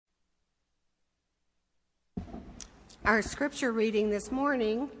Our scripture reading this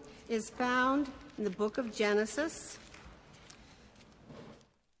morning is found in the book of Genesis,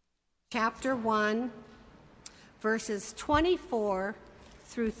 chapter 1, verses 24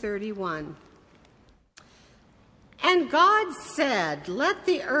 through 31. And God said, "Let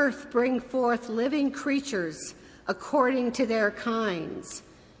the earth bring forth living creatures according to their kinds,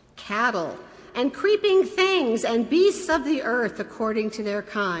 cattle and creeping things and beasts of the earth according to their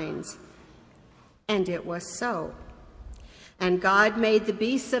kinds." And it was so. And God made the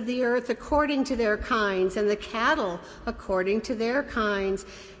beasts of the earth according to their kinds, and the cattle according to their kinds,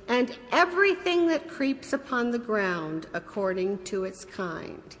 and everything that creeps upon the ground according to its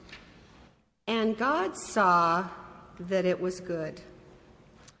kind. And God saw that it was good.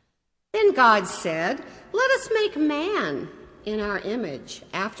 Then God said, "Let us make man in our image,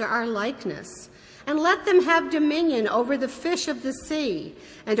 after our likeness, and let them have dominion over the fish of the sea,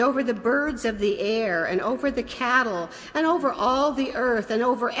 and over the birds of the air, and over the cattle, and over all the earth, and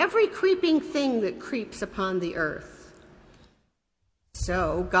over every creeping thing that creeps upon the earth."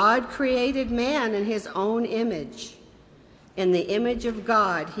 So God created man in his own image. In the image of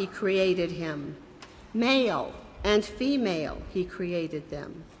God he created him. Male and female he created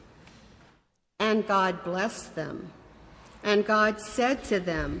them. And God blessed them. And God said to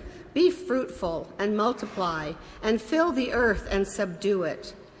them, "Be fruitful and multiply, and fill the earth and subdue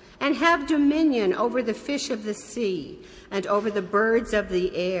it, and have dominion over the fish of the sea, and over the birds of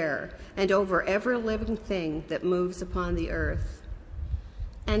the air, and over every living thing that moves upon the earth."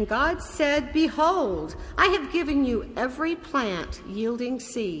 And God said, "Behold, I have given you every plant yielding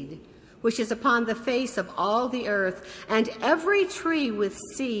seed, which is upon the face of all the earth, and every tree with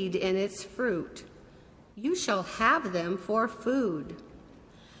seed in its fruit. You shall have them for food.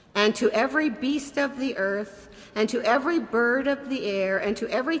 And to every beast of the earth, and to every bird of the air, and to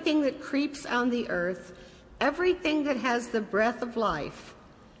everything that creeps on the earth, everything that has the breath of life,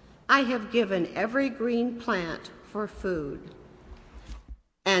 I have given every green plant for food."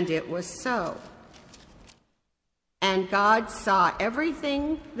 And it was so. And God saw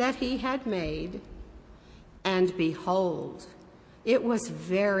everything that he had made, and behold, it was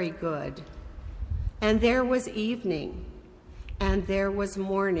very good. And there was evening, and there was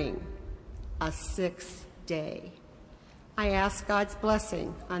morning, a sixth day. I ask God's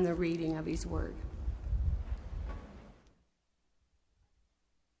blessing on the reading of his word.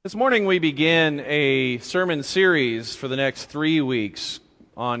 This morning we begin a sermon series for the next 3 weeks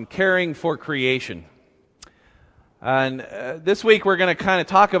on caring for creation. And this week we're going to kind of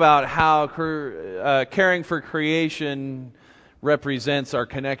talk about how caring for creation represents our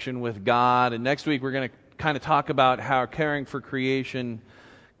connection with God. And next week we're going to kind of talk about how caring for creation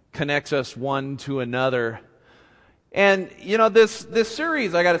connects us one to another. And, you know, this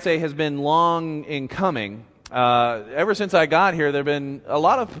series, I got to say, has been long in coming. Ever since I got here, there have been a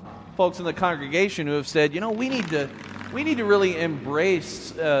lot of folks in the congregation who have said, you know, we need to really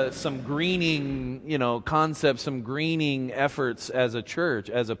embrace some greening, concepts, some greening efforts as a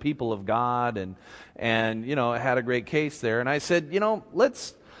church, as a people of God, and had a great case there. And I said,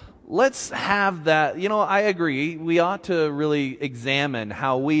 let's have that. I agree. We ought to really examine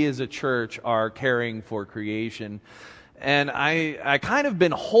how we as a church are caring for creation. And I kind of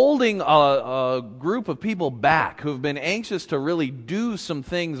been holding a group of people back who've been anxious to really do some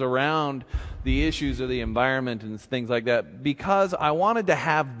things around the issues of the environment and things like that, because I wanted to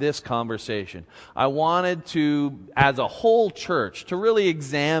have this conversation. I wanted to, as a whole church, to really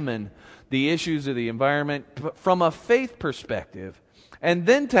examine the issues of the environment from a faith perspective, and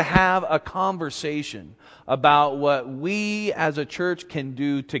then to have a conversation about what we as a church can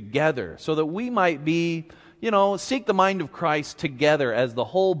do together so that we might be, seek the mind of Christ together as the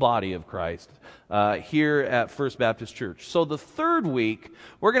whole body of Christ here at First Baptist Church. So the third week,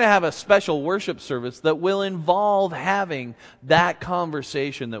 we're going to have a special worship service that will involve having that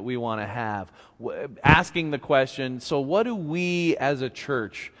conversation that we want to have, asking the question, so what do we as a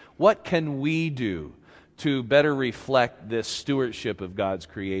church, what can we do to better reflect this stewardship of God's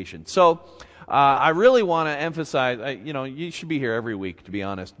creation? So I really want to emphasize, you should be here every week, to be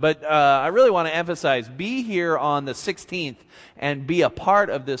honest, but I really want to emphasize, be here on the 16th and be a part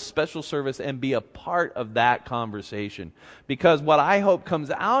of this special service and be a part of that conversation. Because what I hope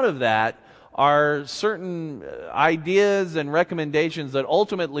comes out of that are certain ideas and recommendations that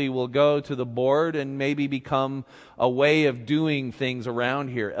ultimately will go to the board and maybe become a way of doing things around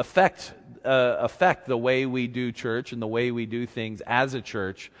here, affect the way we do church and the way we do things as a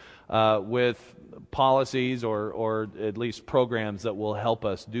church, with policies or at least programs that will help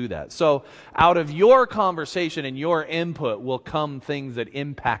us do that. So out of your conversation and your input will come things that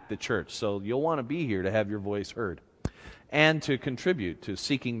impact the church. So you'll want to be here to have your voice heard. and to contribute to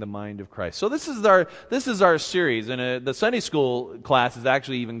seeking the mind of Christ. So this is our series, and the Sunday school class is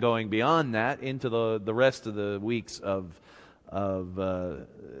actually even going beyond that into the rest of the weeks of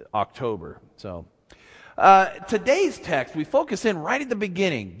October. So today's text, we focus in right at the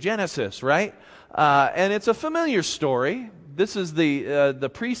beginning, Genesis, right? And it's a familiar story. This is the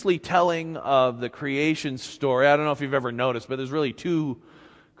priestly telling of the creation story. I don't know if you've ever noticed, but there's really two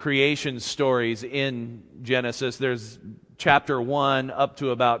creation stories in Genesis. There's chapter 1 up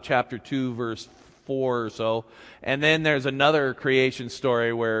to about chapter 2, verse 4 or so. And then there's another creation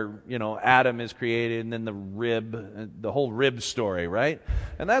story where, Adam is created, and then the whole rib story, right?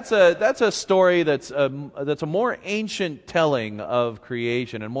 And that's a story that's a more ancient telling of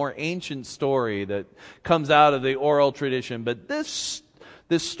creation, a more ancient story that comes out of the oral tradition. But this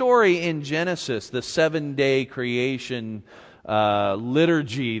story in Genesis, the 7-day creation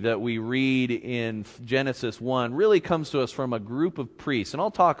liturgy that we read in Genesis 1, really comes to us from a group of priests. And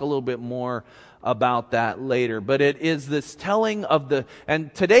I'll talk a little bit more about that later. But it is this telling of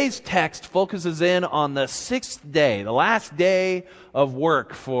and today's text focuses in on the 6th day, the last day of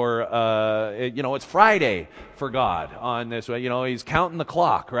work for, it's Friday for God on this way. He's counting the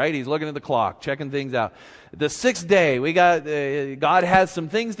clock, right? He's looking at the clock, checking things out. The 6th day, God has some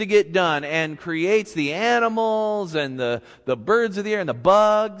things to get done and creates the animals and the birds of the air and the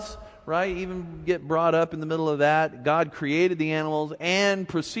bugs, right? Even get brought up in the middle of that. God created the animals and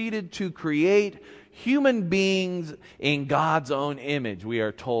proceeded to create human beings in God's own image, we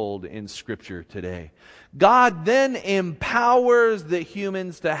are told in Scripture today. God then empowers the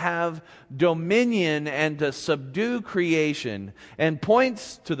humans to have dominion and to subdue creation, and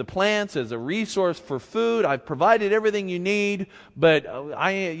points to the plants as a resource for food. I've provided everything you need, but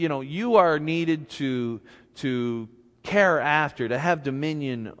you are needed to care after, to have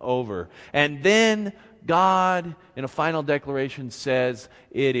dominion over. And then God, in a final declaration, says,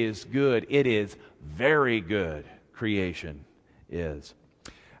 it is good. It is very good, creation is.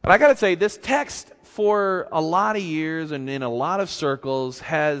 And I got to say, this text for a lot of years and in a lot of circles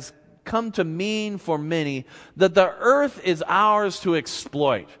has come to mean for many that the earth is ours to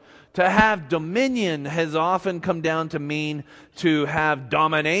exploit. To have dominion has often come down to mean to have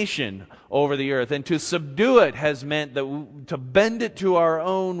domination over the earth. And to subdue it has meant to bend it to our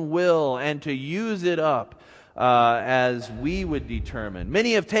own will and to use it up as we would determine.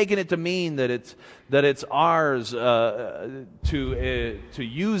 Many have taken it to mean that it's ours to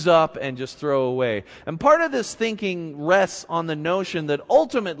use up and just throw away. And part of this thinking rests on the notion that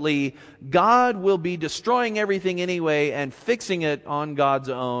ultimately God will be destroying everything anyway and fixing it on God's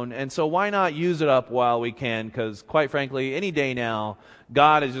own. And so why not use it up while we can? Because quite frankly, any day now,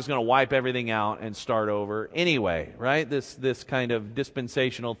 God is just going to wipe everything out and start over anyway, right? This kind of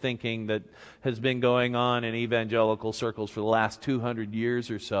dispensational thinking that has been going on in evangelical circles for the last 200 years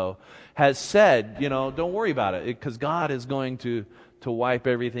or so has said, don't worry about it, because God is going to wipe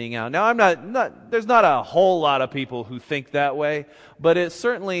everything out. Now, there's not a whole lot of people who think that way, but it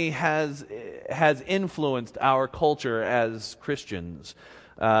certainly has influenced our culture as Christians.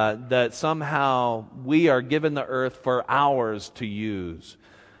 That somehow we are given the earth for ours to use.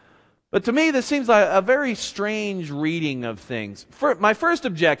 But to me, this seems like a very strange reading of things. My first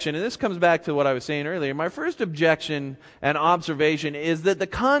objection, and this comes back to what I was saying earlier, my first objection and observation is that the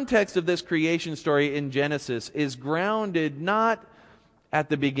context of this creation story in Genesis is grounded not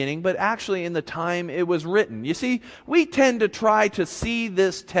at the beginning, but actually in the time it was written. You see, we tend to try to see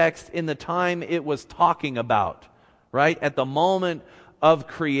this text in the time it was talking about, right? At the moment of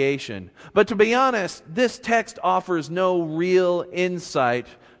creation. But to be honest, this text offers no real insight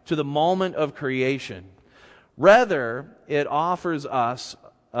to the moment of creation. Rather, it offers us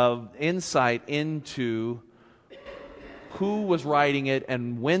insight into who was writing it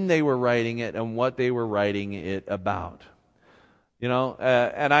and when they were writing it and what they were writing it about.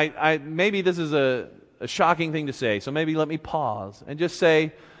 And I maybe this is a shocking thing to say, so maybe let me pause and just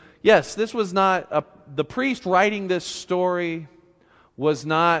say, yes, this was not the priest writing this story was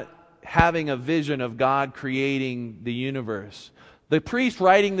not having a vision of God creating the universe. The priest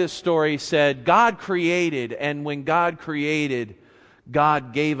writing this story said, God created, and when God created,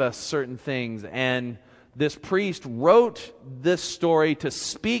 God gave us certain things. And this priest wrote this story to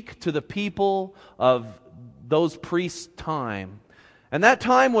speak to the people of those priests' time. And that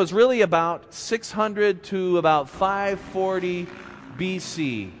time was really about 600 to about 540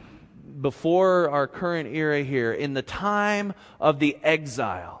 BC. Before our current era here, in the time of the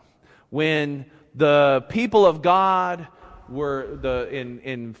exile, when the people of God were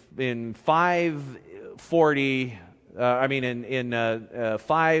in 540, in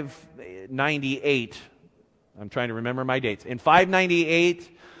 598 I'm trying to remember my dates. In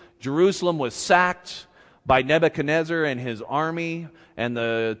 598, Jerusalem was sacked by Nebuchadnezzar and his army, and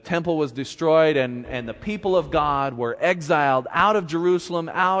the temple was destroyed, and the people of God were exiled out of Jerusalem,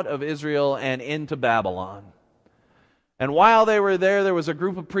 out of Israel, and into Babylon. And while they were there, there was a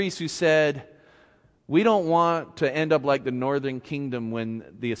group of priests who said, we don't want to end up like the northern kingdom when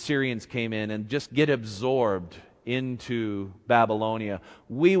the Assyrians came in and just get absorbed into Babylonia.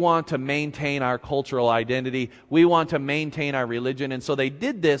 We want to maintain our cultural identity. We want to maintain our religion. And so they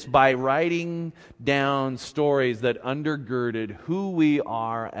did this by writing down stories that undergirded who we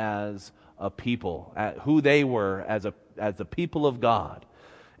are as a people, who they were as a people of God.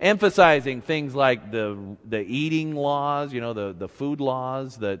 Emphasizing things like the eating laws, the food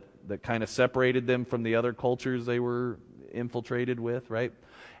laws that kind of separated them from the other cultures they were infiltrated with, right?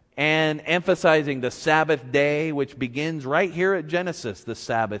 And emphasizing the Sabbath day, which begins right here at Genesis, the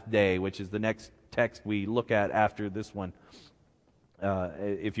Sabbath day, which is the next text we look at after this one.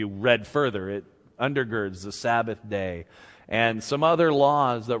 If you read further, it undergirds the Sabbath day. And some other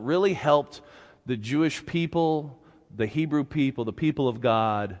laws that really helped the Jewish people, the Hebrew people, the people of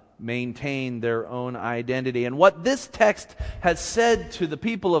God, maintain their own identity. And what this text has said to the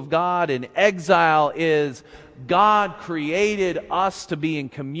people of God in exile is, God created us to be in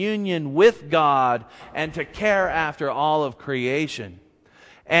communion with God and to care after all of creation.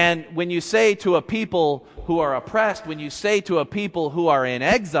 And when you say to a people who are oppressed, when you say to a people who are in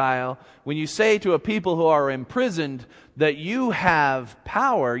exile, when you say to a people who are imprisoned that you have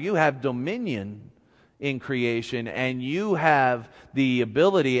power, you have dominion in creation, and you have the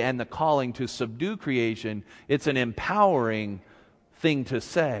ability and the calling to subdue creation, it's an empowering thing to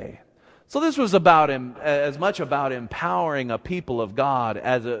say. So this was about as much about empowering a people of God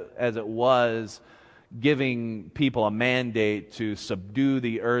as it was giving people a mandate to subdue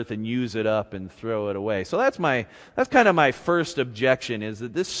the earth and use it up and throw it away. So that's kind of my first objection, is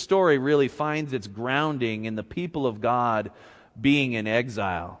that this story really finds its grounding in the people of God being in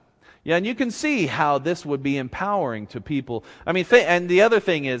exile. Yeah, and you can see how this would be empowering to people. I mean, and the other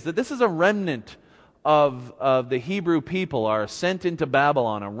thing is that this is a remnant of the Hebrew people are sent into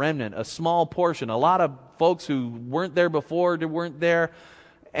Babylon, a remnant, a small portion. A lot of folks who weren't there before weren't there.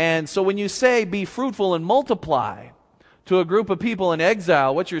 And so when you say, be fruitful and multiply to a group of people in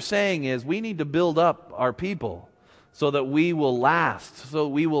exile, what you're saying is we need to build up our people so that we will last, so that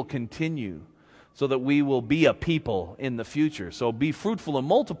we will continue, so that we will be a people in the future. So be fruitful and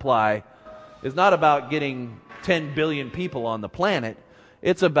multiply is not about getting 10 billion people on the planet.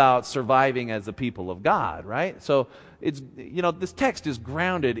 It's about surviving as the people of God, right? So it's, this text is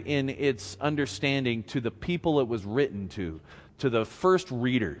grounded in its understanding to the people it was written to the first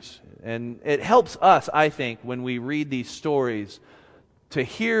readers. And it helps us, I think, when we read these stories, to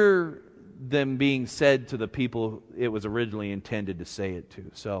hear them being said to the people it was originally intended to say it to.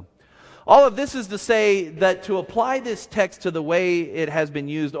 So all of this is to say that to apply this text to the way it has been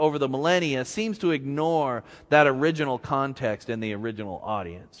used over the millennia seems to ignore that original context and the original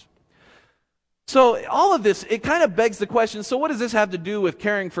audience. So all of this, it kind of begs the question, so what does this have to do with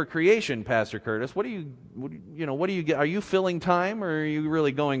caring for creation, Pastor Curtis? What do you get? Are you filling time, or are you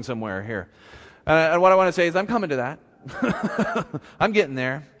really going somewhere here? And what I want to say is I'm coming to that. I'm getting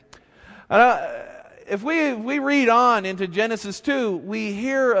there. If we read on into Genesis 2, we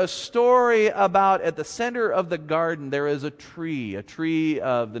hear a story about at the center of the garden there is a tree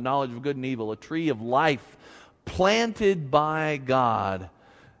of the knowledge of good and evil, a tree of life planted by God.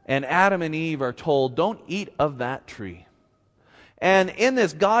 And Adam and Eve are told, don't eat of that tree. And in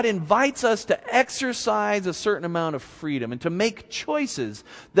this, God invites us to exercise a certain amount of freedom and to make choices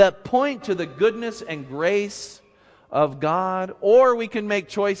that point to the goodness and grace of God, or we can make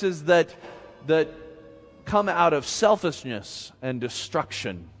choices that come out of selfishness and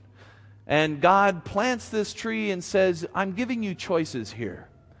destruction. And God plants this tree and says, I'm giving you choices here.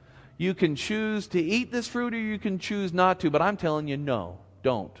 You can choose to eat this fruit or you can choose not to, but I'm telling you, no,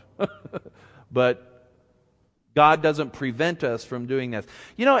 don't. But God doesn't prevent us from doing this.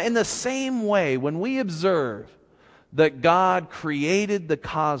 In the same way, when we observe that God created the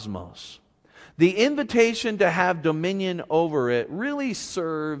cosmos, the invitation to have dominion over it really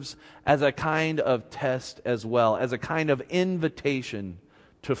serves as a kind of test as well, as a kind of invitation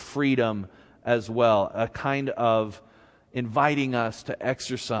to freedom as well, a kind of inviting us to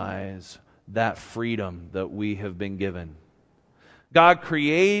exercise that freedom that we have been given. God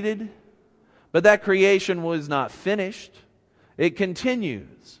created, but that creation was not finished. It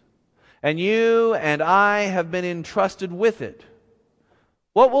continues. And you and I have been entrusted with it.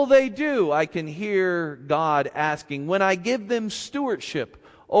 What will they do? I can hear God asking, when I give them stewardship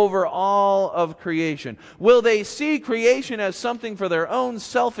over all of creation? Will they see creation as something for their own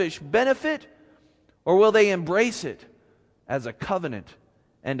selfish benefit, or will they embrace it as a covenant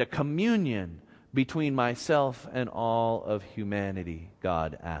and a communion between myself and all of humanity?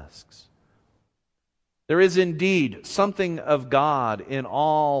 God asks. There is indeed something of God in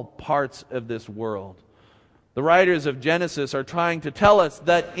all parts of this world. The writers of Genesis are trying to tell us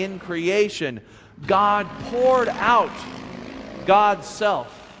that in creation, God poured out God's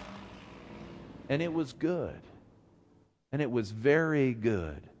self. And it was good. And it was very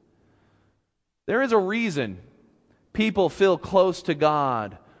good. There is a reason people feel close to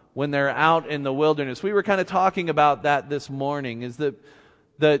God when they're out in the wilderness. We were kind of talking about that this morning, is that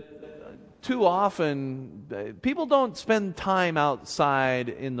too often people don't spend time outside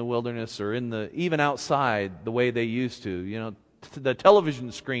in the wilderness or even outside the way they used to. You know, the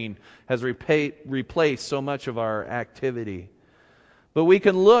television screen has replaced so much of our activity. But we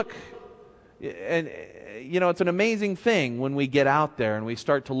can look, and it's an amazing thing when we get out there and we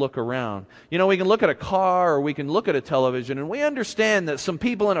start to look around. We can look at a car or we can look at a television, and we understand that some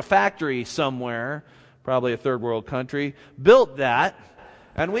people in a factory somewhere, probably a third world country, built that,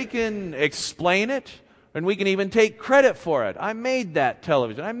 and we can explain it, and we can even take credit for it. I made that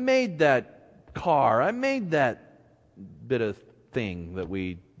television. I made that car. I made that bit of thing that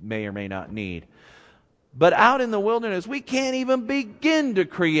we may or may not need. But out in the wilderness, we can't even begin to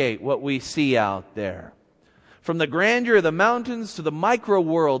create what we see out there. From the grandeur of the mountains to the micro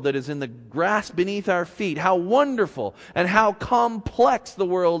world that is in the grass beneath our feet, how wonderful and how complex the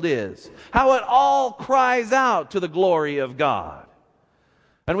world is. How it all cries out to the glory of God.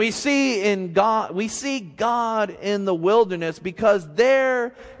 And we see God in the wilderness because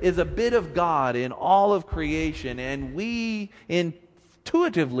there is a bit of God in all of creation, and we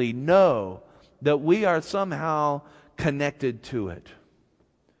intuitively know that we are somehow connected to it.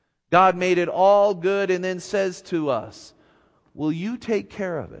 God made it all good and then says to us, will you take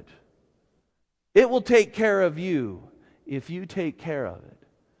care of it? It will take care of you if you take care of it.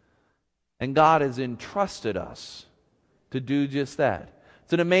 And God has entrusted us to do just that.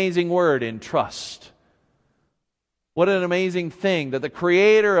 It's an amazing word, entrust. What an amazing thing that the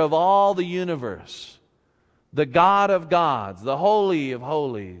Creator of all the universe, the God of gods, the Holy of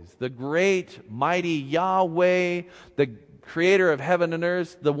holies, the great, mighty Yahweh, the Creator of heaven and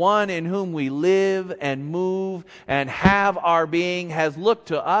earth, the one in whom we live and move and have our being, has looked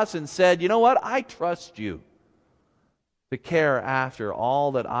to us and said, you know what? I trust you to care after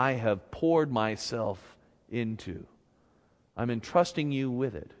all that I have poured myself into. I'm entrusting you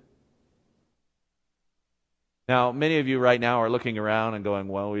with it. Now, many of you right now are looking around and going,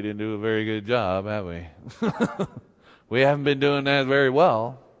 well, we didn't do a very good job, have we? We haven't been doing that very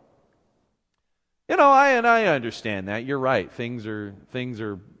well. I understand that. You're right.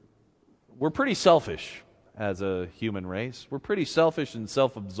 We're pretty selfish as a human race. We're pretty selfish and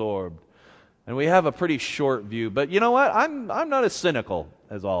self-absorbed. And we have a pretty short view. But you know what? I'm not as cynical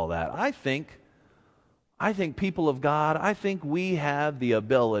as all that. I think people of God, I think we have the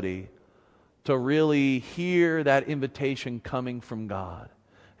ability to really hear that invitation coming from God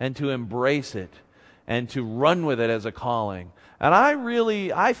and to embrace it and to run with it as a calling. And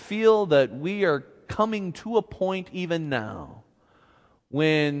I feel that we are coming to a point even now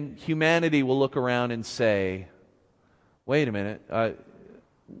when humanity will look around and say, wait a minute,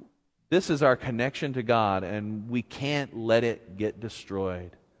 this is our connection to God, and we can't let it get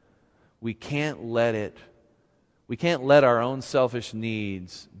destroyed. We can't let our own selfish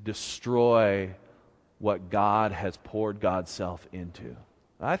needs destroy what God has poured God's self into.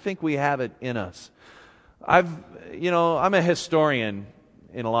 I think we have it in us. I'm a historian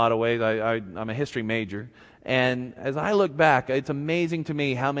in a lot of ways. I'm a history major. And as I look back, it's amazing to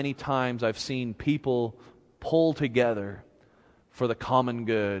me how many times I've seen people pull together for the common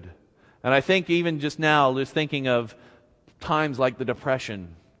good. And I think even just now, just thinking of times like the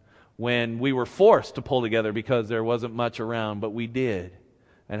Depression, when we were forced to pull together because there wasn't much around, but we did.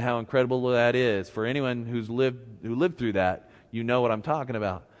 And how incredible that is. For anyone who lived through that, you know what I'm talking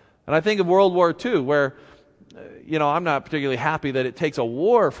about. And I think of World War II, where I'm not particularly happy that it takes a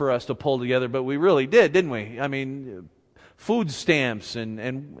war for us to pull together, but we really did, didn't we? I mean, food stamps,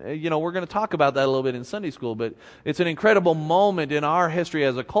 and we're going to talk about that a little bit in Sunday school, but it's an incredible moment in our history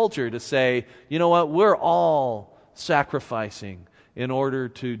as a culture to say, you know what, we're all sacrificing in order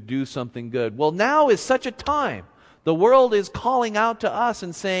to do something good. Well, now is such a time. The world is calling out to us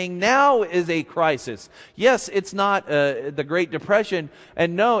and saying, now is a crisis. Yes, it's not the Great Depression,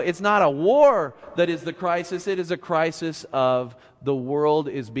 and no, it's not a war that is the crisis. It is a crisis of the world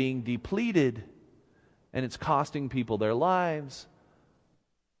is being depleted, and it's costing people their lives.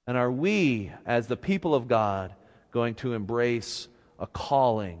 And are we, as the people of God, going to embrace a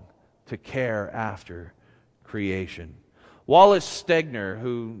calling to care after creation? Wallace Stegner,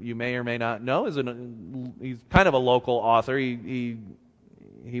 who you may or may not know, he's kind of a local author. He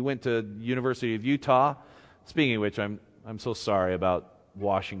went to University of Utah. Speaking of which, I'm so sorry about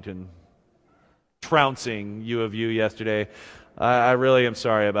Washington trouncing U of U yesterday. I really am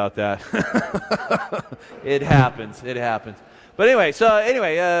sorry about that. It happens. But anyway,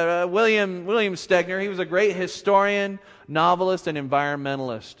 William Stegner, he was a great historian, novelist, and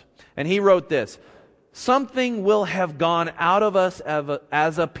environmentalist. And he wrote this: "Something will have gone out of us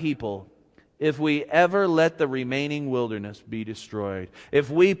as a people if we ever let the remaining wilderness be destroyed. If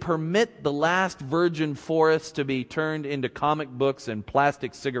we permit the last virgin forests to be turned into comic books and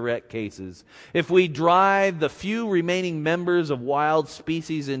plastic cigarette cases. If we drive the few remaining members of wild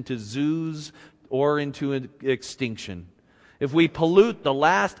species into zoos or into extinction. If we pollute the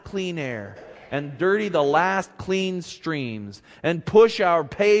last clean air and dirty the last clean streams and push our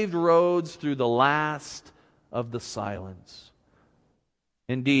paved roads through the last of the silence.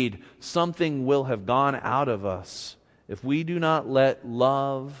 Indeed, something will have gone out of us if we do not let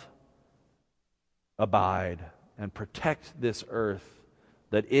love abide and protect this earth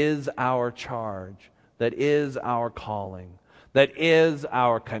that is our charge, that is our calling, that is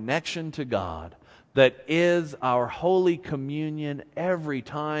our connection to God, that is our holy communion every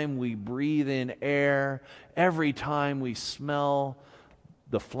time we breathe in air, every time we smell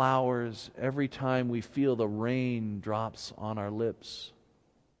the flowers, every time we feel the rain drops on our lips.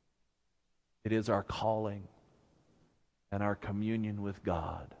 It is our calling and our communion with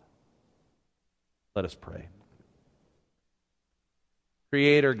God. Let us pray.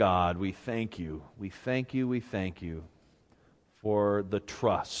 Creator God, we thank you. We thank you for the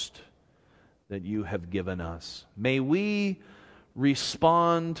trust that you have given us. May we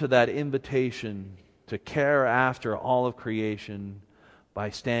respond to that invitation to care after all of creation by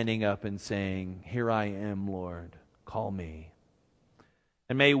standing up and saying, "Here I am, Lord, call me."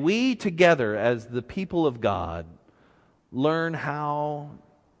 And may we together as the people of God learn how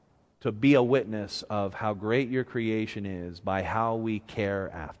to be a witness of how great your creation is by how we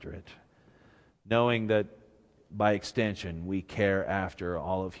care after it, knowing that by extension we care after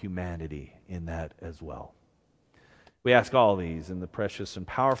all of humanity in that as well. We ask all these in the precious and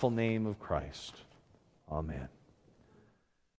powerful name of Christ. Amen.